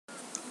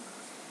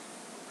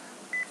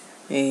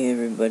Hey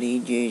everybody,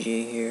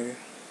 JJ here.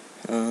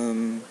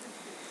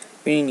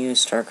 Reading you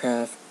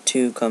StarCraft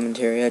 2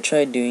 commentary. I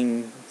tried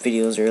doing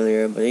videos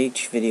earlier, but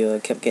each video I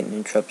kept getting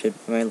interrupted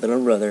by my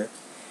little brother.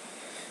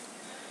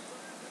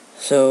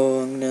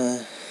 So I'm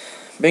gonna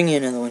bring you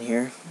another one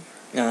here.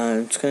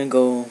 It's gonna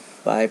go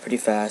by pretty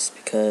fast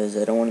because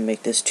I don't want to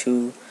make this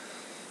I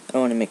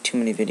don't want to make too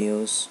many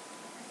videos.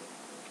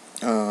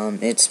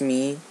 It's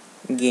me,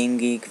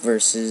 gamegeek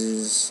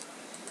versus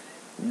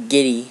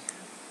Giddy.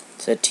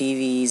 It's a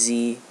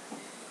TvZ.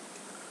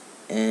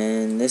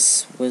 And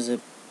this was a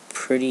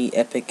pretty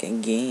epic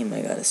game,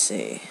 I gotta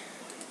say.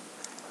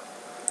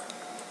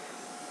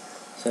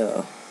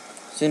 So,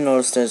 as you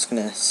notice, I was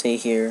gonna say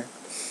here,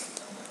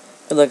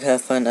 good luck,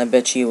 have fun. I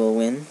bet you will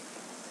win,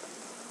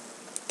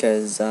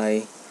 because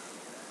I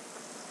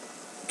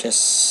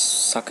just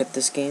suck at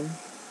this game.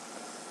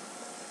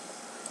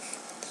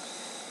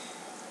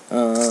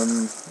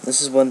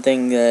 This is one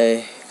thing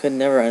that I could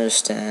never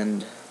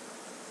understand,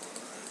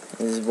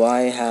 is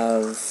why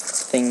have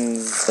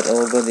things that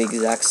all go the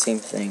exact same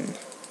thing.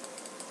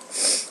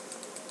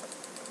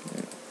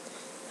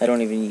 I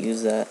don't even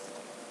use that.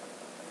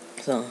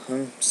 So,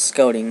 I'm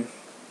scouting,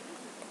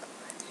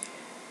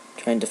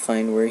 trying to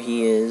find where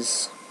he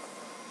is.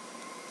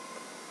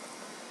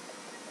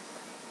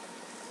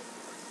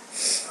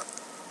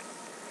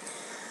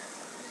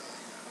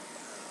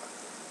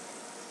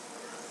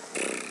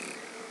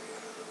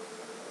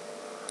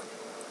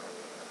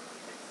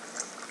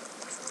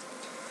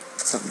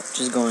 Not much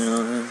is going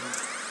on.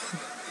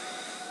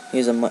 He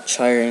has a much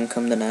higher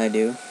income than I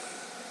do.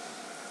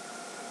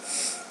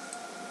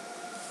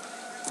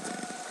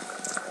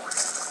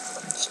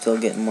 Still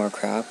getting more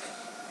crap.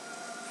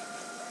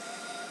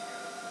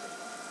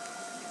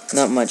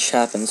 Not much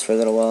happens for a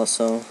little while,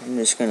 so I'm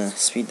just gonna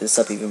speed this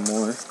up even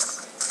more.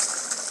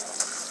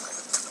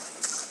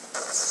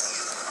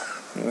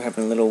 We're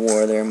having a little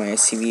war there, my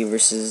SCV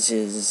versus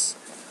his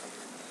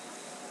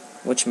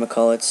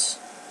whatchamacallits.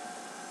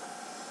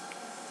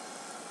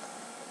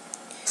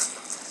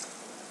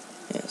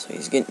 Yeah, so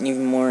he's getting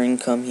even more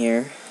income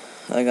here.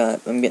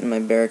 I'm getting my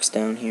barracks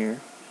down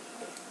here.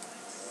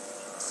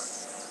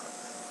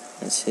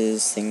 That's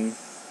his thing.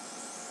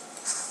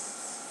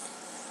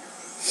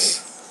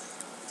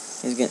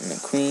 He's getting a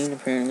queen,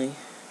 apparently.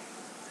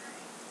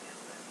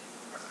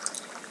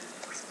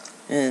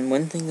 And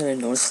one thing that I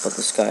noticed about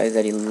this guy is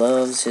that he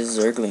loves his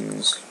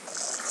zerglings.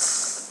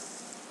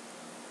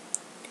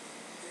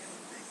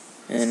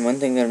 And one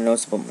thing that I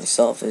noticed about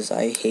myself is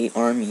I hate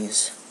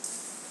armies.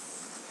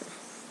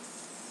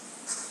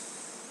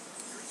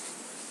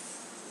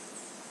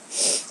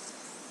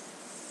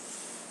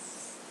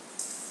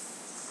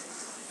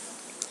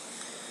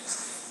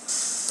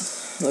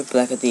 Look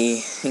back at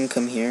the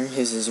income here.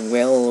 His is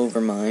well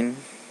over mine.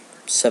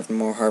 7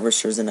 more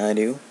harvesters than I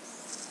do.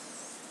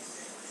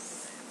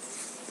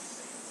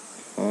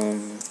 I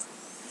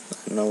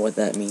don't know what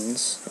that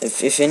means.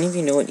 If any of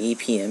you know what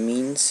APM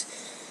means,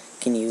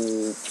 can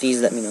you please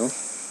let me know?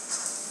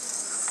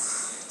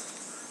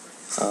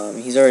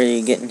 He's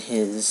already getting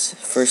his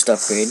first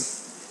upgrade.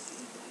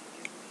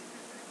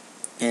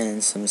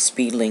 And some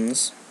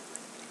speedlings.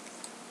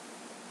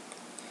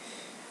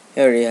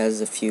 He already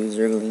has a few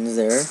zerglings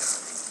there.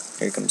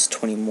 Here comes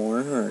 20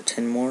 more, or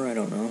 10 more, I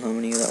don't know how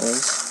many that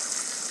was.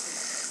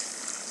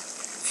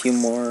 A few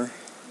more.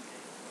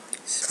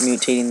 He's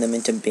mutating them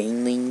into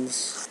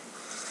banelings.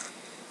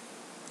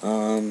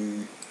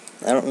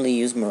 I don't really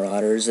use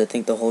marauders. I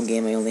think the whole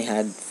game I only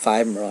had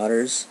 5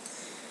 marauders.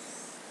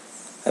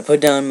 I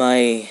put down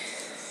my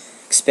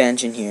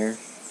expansion here.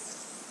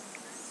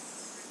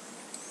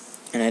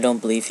 And I don't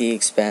believe he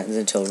expands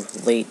until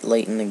late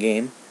in the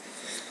game.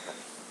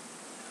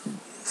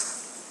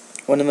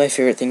 One of my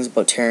favorite things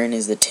about Terran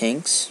is the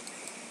tanks.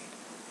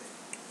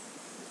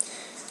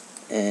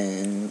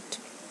 And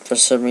for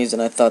some reason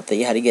I thought that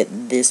you had to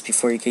get this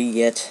before you could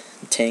get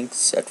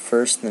tanks at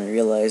first, and then I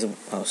realized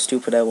how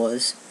stupid I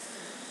was.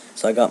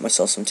 So I got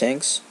myself some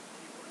tanks.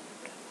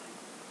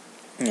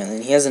 And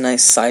then he has a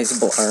nice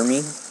sizable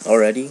army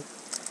already.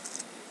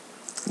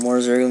 More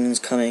zerglings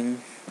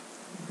coming.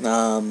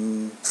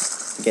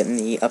 Getting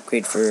the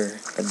upgrade for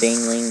the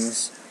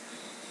banelings.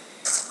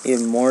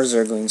 Even more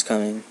zerglings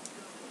coming.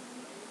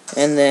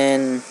 And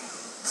then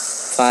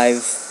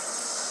five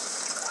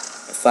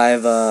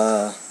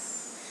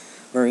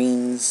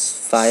marines,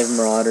 5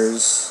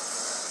 marauders,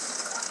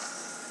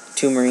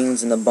 2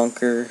 marines in the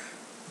bunker,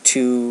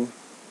 2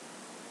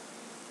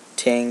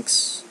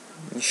 tanks.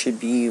 There should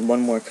be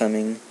 1 more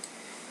coming.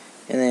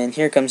 And then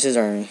here comes his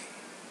army.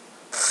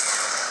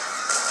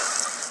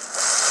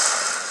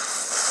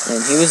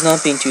 And he was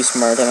not being too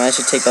smart. I managed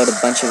to take out a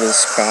bunch of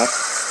his crap.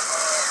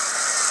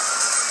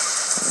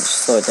 Let's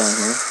slow it down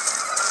here.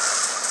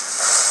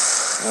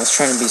 I was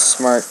trying to be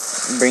smart,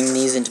 bring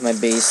these into my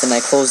base, and I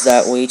closed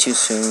that way too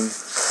soon.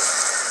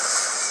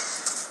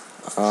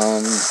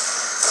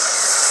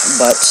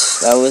 But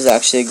that was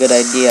actually a good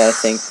idea, I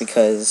think,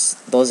 because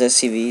those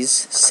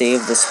SCVs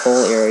saved this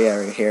whole area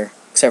right here,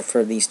 except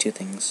for these 2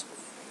 things.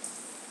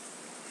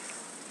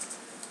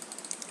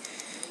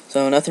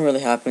 So nothing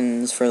really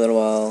happens for a little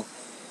while.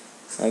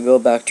 I go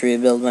back to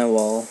rebuild my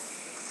wall.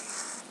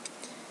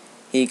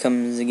 He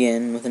comes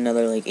again with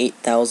another like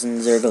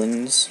 8,000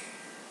 zerglings.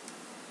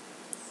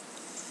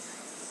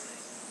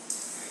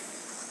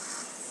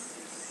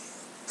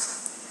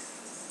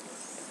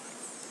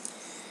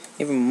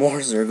 Even more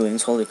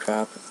zerglings, holy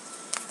crap.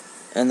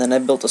 And then I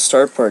built a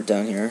starport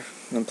down here.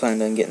 I'm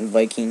planning on getting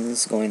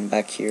Vikings going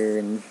back here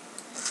and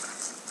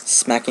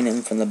smacking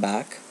him from the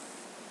back.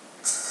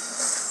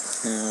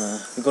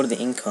 We go to the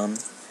income.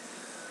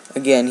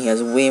 Again, he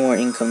has way more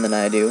income than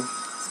I do.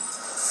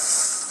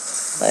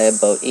 I have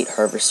about 8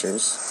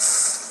 harvesters.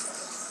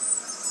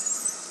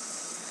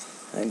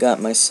 I got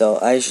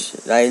myself.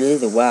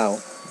 Wow,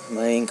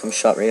 my income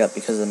shot right up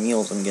because of the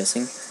mules, I'm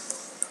guessing.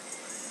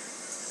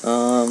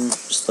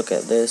 Just look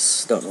at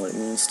this. Don't know what it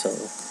means still.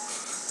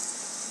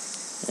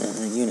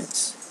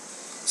 Units.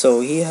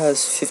 So he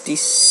has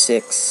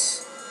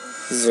 56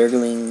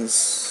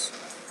 zerglings.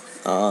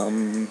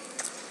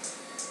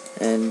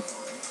 And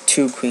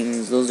 2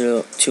 queens. Those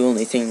are the 2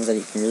 only things that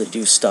he can really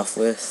do stuff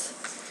with.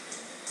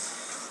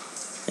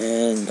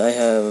 And I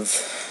have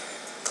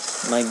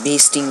my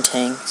beasting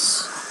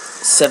tanks,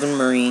 7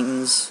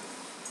 marines.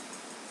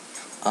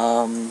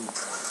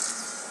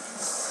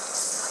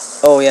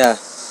 Oh yeah,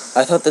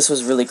 I thought this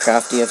was really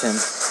crafty of him.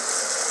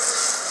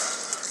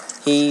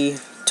 He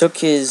took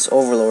his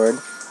overlord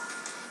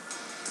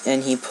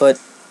and he put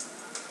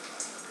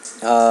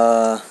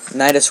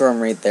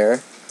Nidusworm right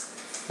there.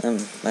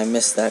 I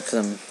missed that because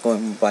I'm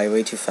going by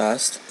way too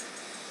fast.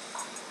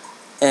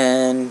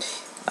 And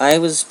I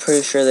was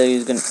pretty sure that he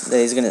was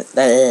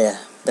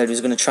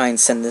gonna try and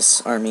send this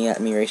army at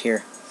me right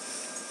here.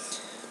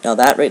 Now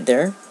that right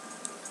there,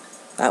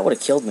 that would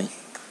have killed me.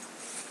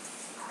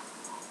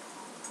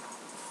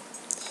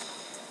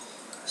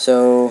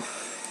 So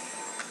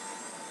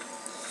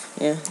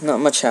yeah,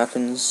 not much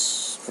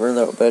happens for a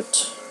little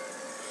bit.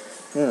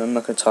 Yeah, I'm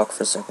not gonna talk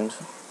for a second.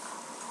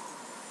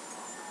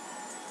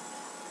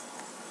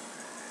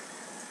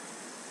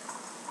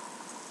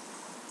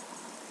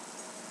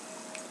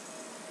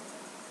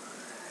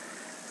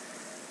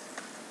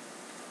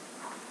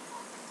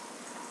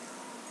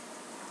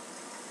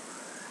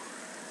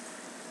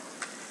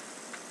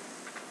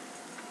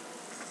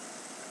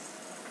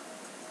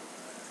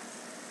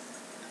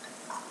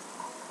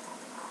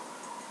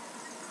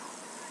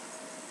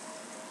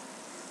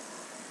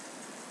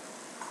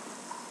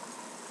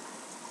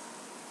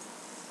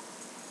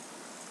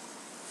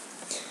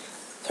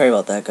 Sorry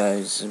about that,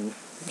 guys. I'm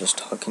just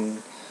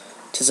talking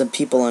to some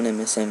people on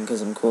MSN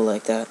because I'm cool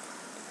like that.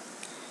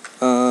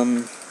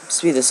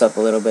 Speed this up a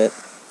little bit.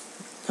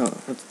 Oh,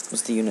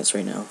 what's the units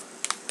right now?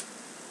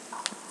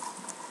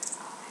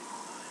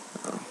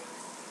 Oh.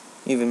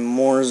 Even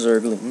more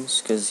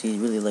zerglings because he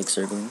really likes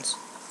zerglings.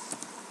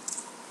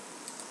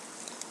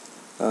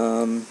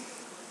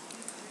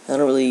 I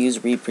don't really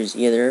use Reapers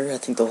either. I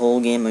think the whole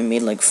game I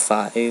made like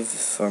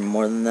 5 or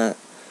more than that.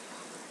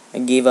 I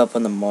gave up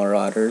on the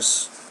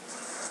Marauders,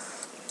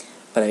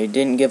 but I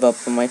didn't give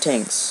up on my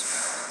tanks.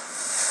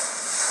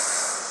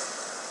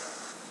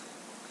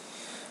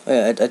 Oh,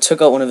 yeah, I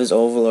took out one of his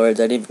overlords.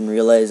 I didn't even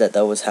realize that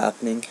was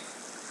happening.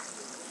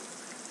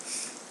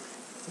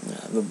 I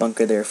have a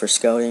bunker there for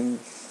scouting.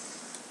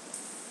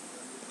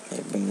 I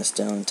bring this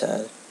down a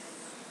tad.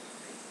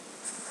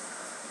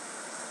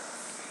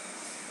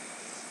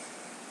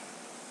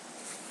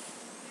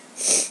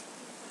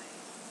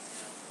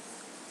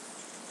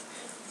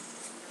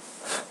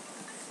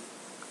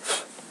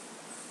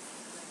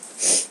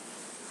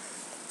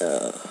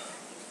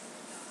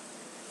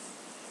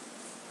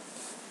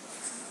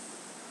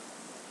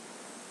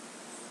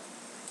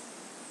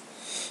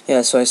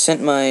 Yeah, so I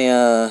sent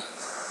my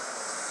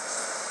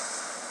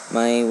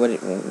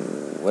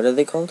what are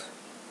they called?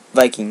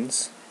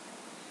 Vikings.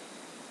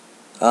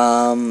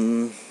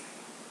 And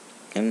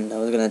I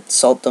was gonna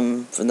assault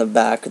them from the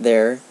back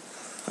there.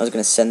 I was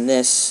gonna send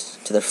this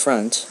to the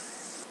front.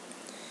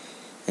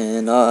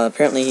 And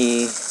apparently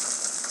he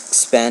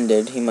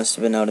expanded. He must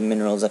have been out of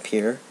minerals up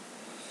here.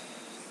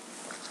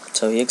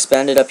 So he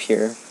expanded up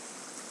here.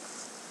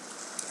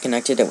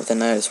 Connected it with a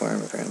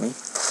Nidusworm, apparently.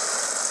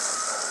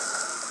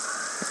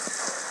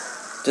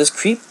 Does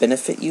creep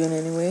benefit you in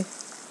any way?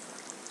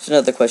 That's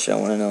another question I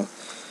want to know.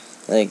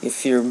 Like,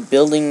 if you're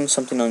building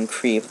something on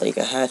creep, like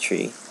a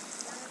hatchery,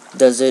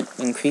 does it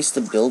increase the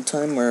build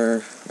time,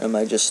 or am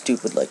I just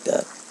stupid like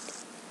that?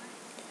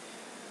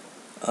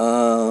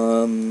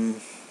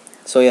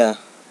 So yeah.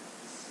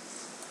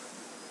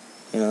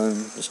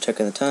 I'm just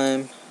checking the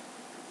time.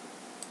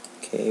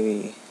 Okay,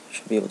 we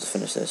should be able to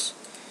finish this.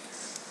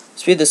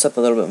 Speed this up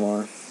a little bit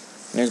more.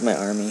 There's my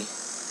army.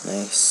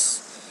 Nice.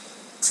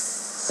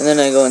 And then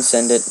I go and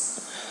send it.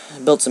 I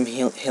built some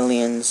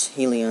Hellions.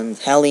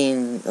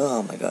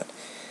 Oh my god.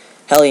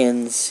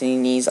 Hellions. He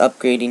needs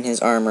upgrading his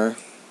armor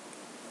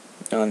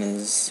on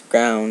his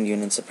ground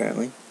units,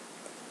 apparently.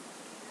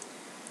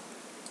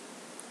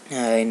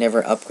 I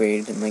never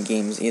upgraded in my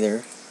games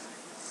either.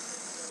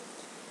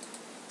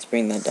 Let's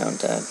bring that down,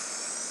 Tad.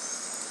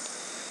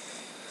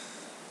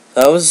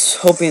 I was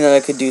hoping that I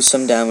could do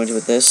some damage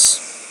with this.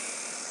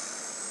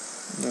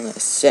 And I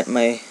sent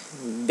my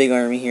big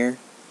army here,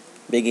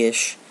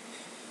 big-ish,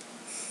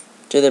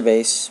 to their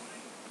base.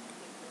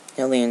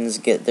 Aliens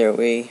get their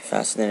way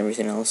faster than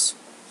everything else.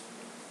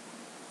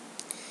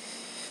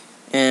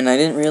 And I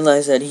didn't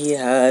realize that he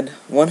had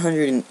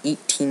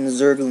 118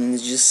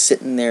 Zerglings just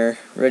sitting there,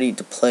 ready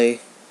to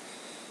play.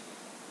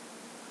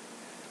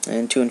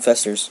 And 2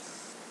 Infestors.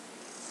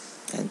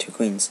 And 2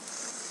 Queens.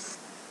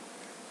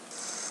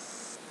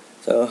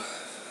 So,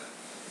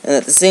 and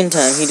at the same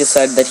time, he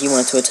decided that he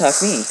wanted to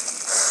attack me.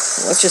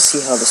 So let's just see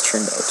how this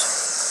turned out.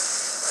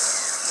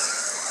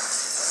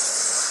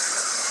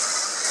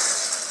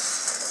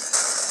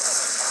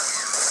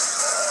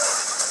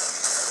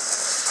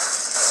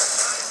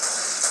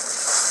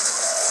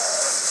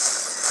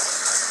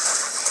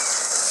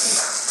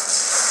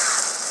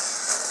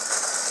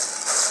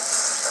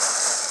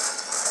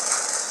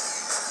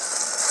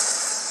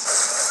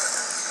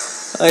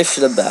 I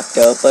should have backed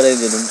out, but I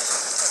didn't.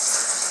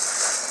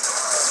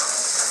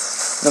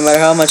 No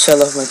matter how much I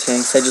love my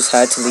tanks, I just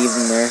had to leave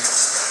them there,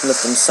 let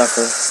them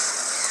suffer.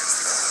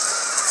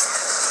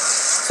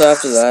 So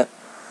after that,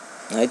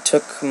 I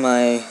took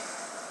my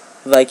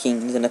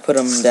Vikings and I put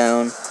them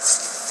down,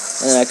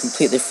 and then I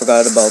completely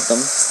forgot about them.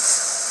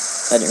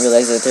 I didn't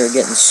realize that they were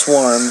getting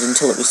swarmed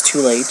until it was too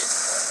late.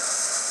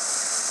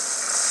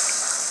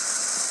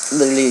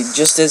 Literally,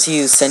 just as he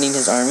was sending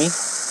his army,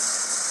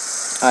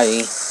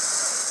 I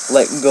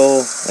let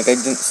go, like I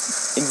didn't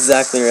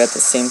exactly at the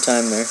same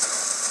time there.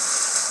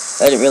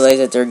 I didn't realize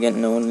that they were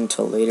getting owned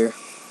until later.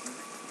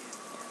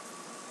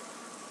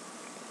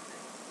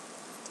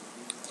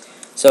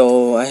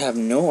 So I have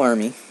no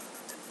army.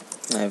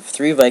 I have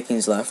 3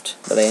 Vikings left,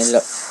 but I ended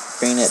up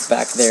bringing it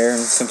back there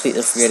and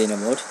completely forgetting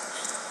about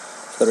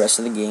for the rest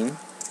of the game.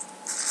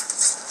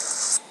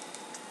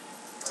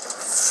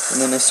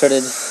 And then I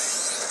started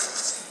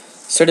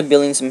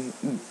building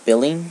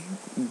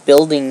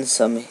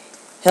some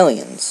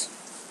Hellions.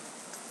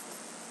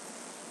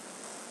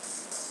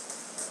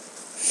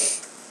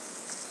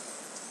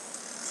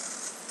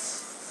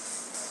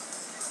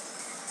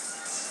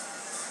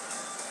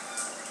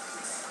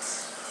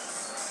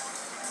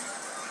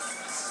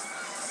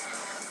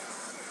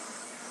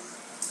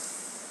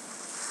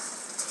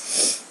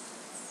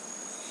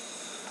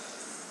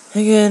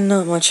 Again,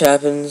 not much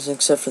happens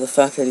except for the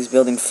fact that he's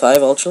building 5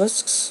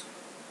 Ultralisks.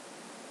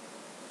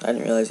 I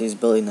didn't realize he was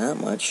building that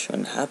much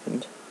when it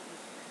happened.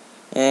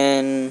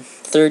 And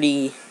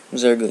 30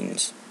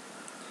 Zerglings.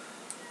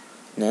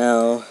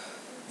 Now,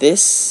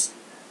 this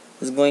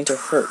is going to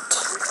hurt.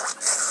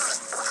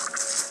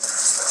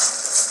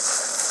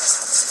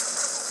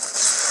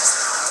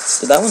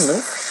 Did that one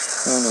live?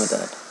 Oh no, it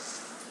died.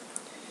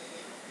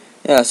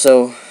 Yeah,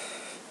 so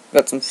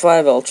got some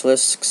 5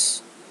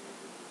 Ultralisks.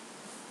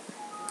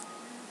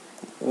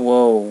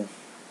 Whoa.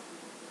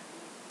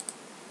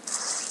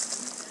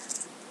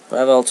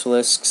 5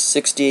 Ultralisks,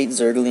 68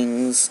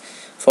 Zerglings,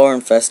 4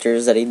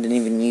 Infestors that he didn't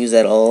even use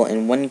at all,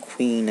 and 1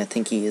 Queen I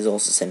think he is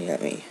also sending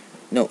at me.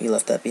 No, he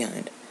left that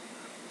behind.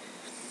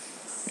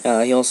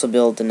 He also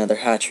built another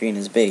hatchery in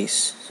his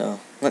base, so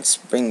let's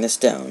bring this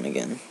down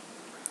again.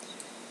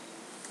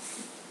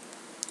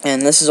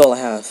 And this is all I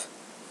have.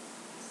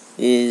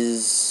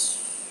 Is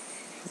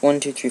 1,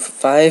 2, 3, 4,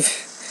 5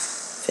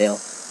 fail.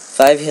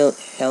 5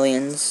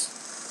 Hellions.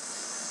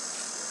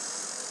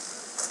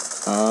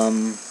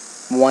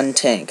 1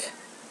 tank.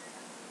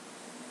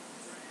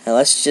 Now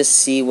let's just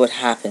see what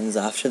happens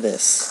after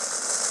this.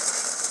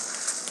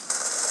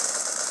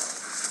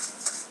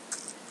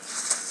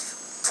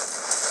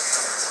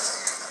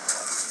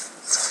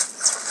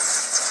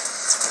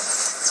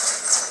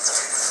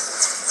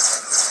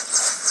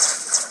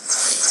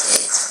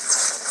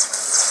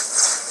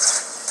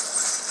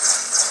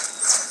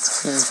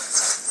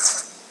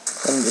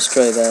 Let me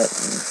destroy that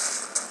and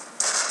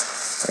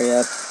hurry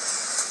up.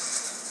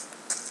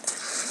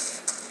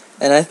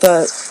 And I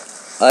thought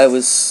I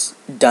was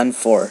done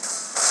for,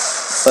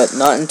 but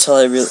not until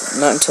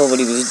what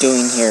he was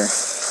doing here.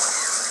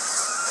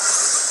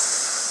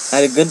 I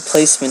had a good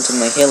placement in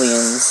my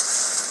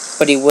Hellions,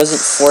 but he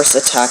wasn't force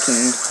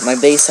attacking my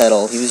base at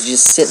all. He was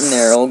just sitting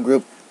there all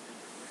grouped.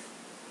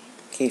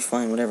 Okay,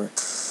 fine, whatever.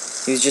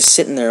 He was just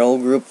sitting there all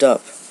grouped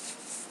up.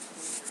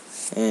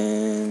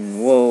 And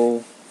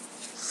whoa.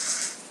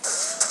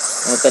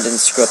 I hope that didn't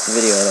screw up the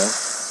video at all.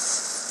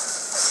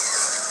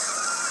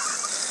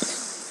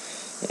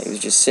 Yeah, he was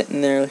just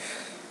sitting there,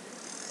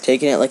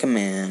 taking it like a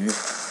man.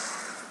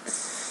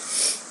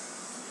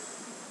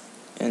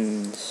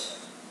 And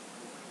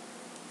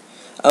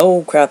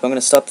oh crap, I'm gonna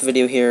stop the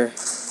video here.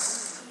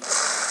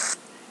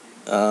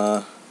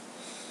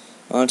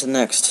 On to the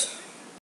next.